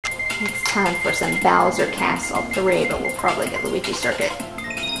It's time for some Bowser Castle 3, but we'll probably get Luigi Circuit.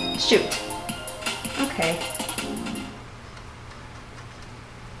 Shoot. Okay.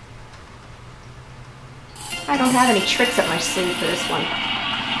 I don't have any tricks up my sleeve for this one.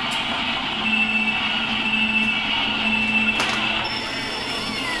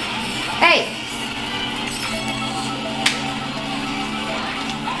 Hey!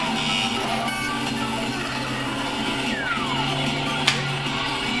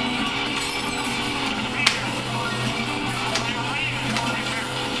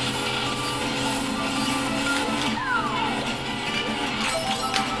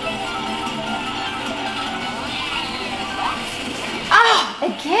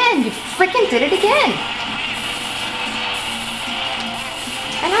 Again, you freaking did it again.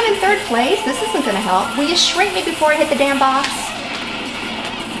 And I'm in third place. This isn't gonna help. Will you shrink me before I hit the damn box?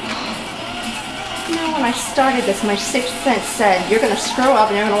 You know, when I started this, my sixth sense said, you're gonna screw up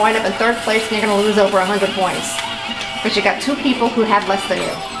and you're gonna wind up in third place and you're gonna lose over 100 points. But you got two people who have less than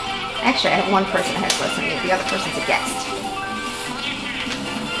you. Actually, I have one person that has less than me. The other person's a guest.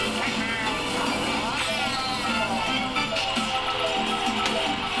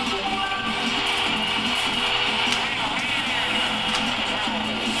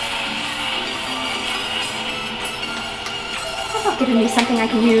 Giving me something I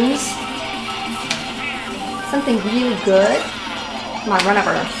can use. Something really good. Come on, run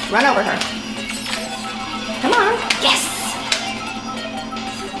over her. Run over her. Come on. Yes!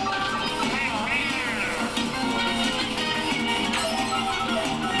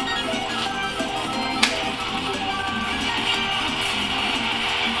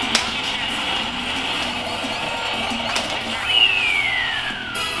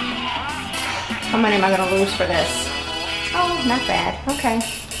 How many am I going to lose for this? Oh, not bad. Okay.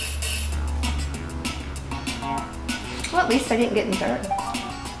 Well, at least I didn't get in third.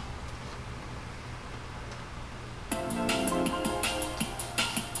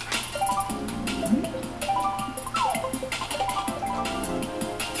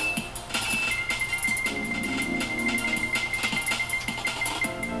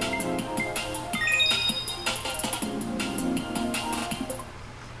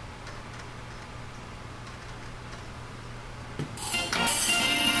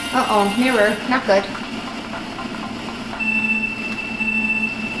 Uh-oh, mirror, not good.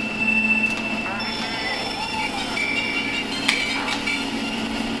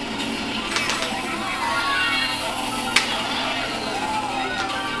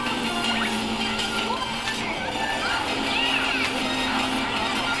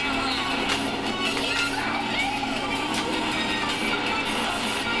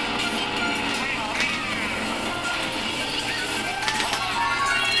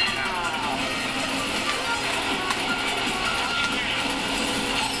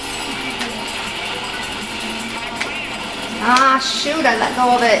 Ah, shoot, I let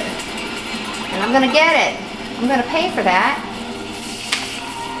go of it. And I'm gonna get it. I'm gonna pay for that.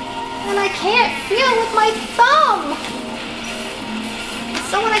 And I can't feel with my thumb.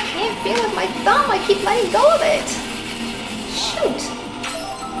 So when I can't feel with my thumb, I keep letting go of it. Shoot.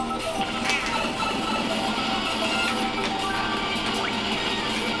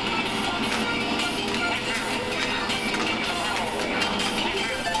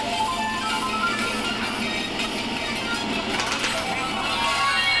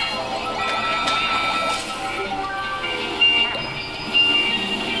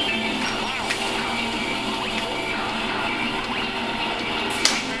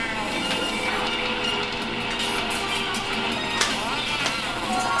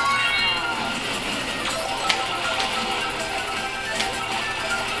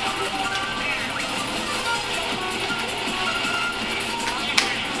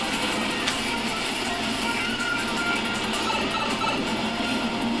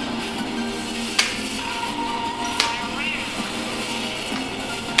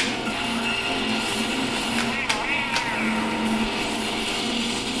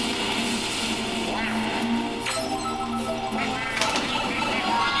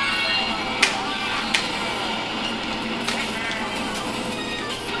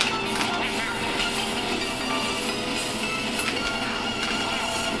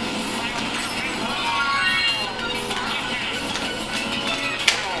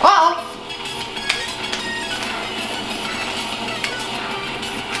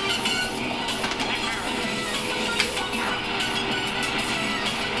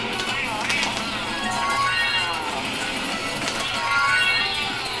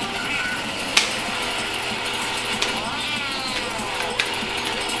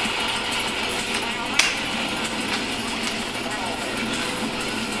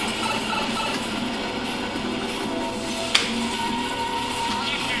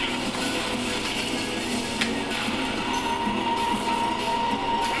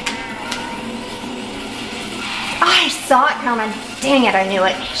 saw it coming. Dang it, I knew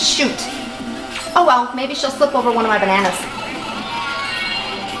it. Shoot. Oh well, maybe she'll slip over one of my bananas.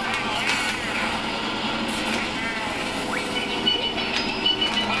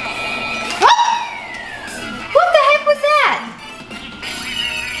 What the heck was that?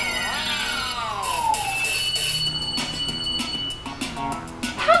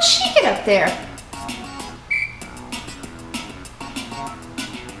 How'd she get up there?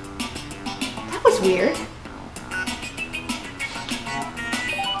 That was weird.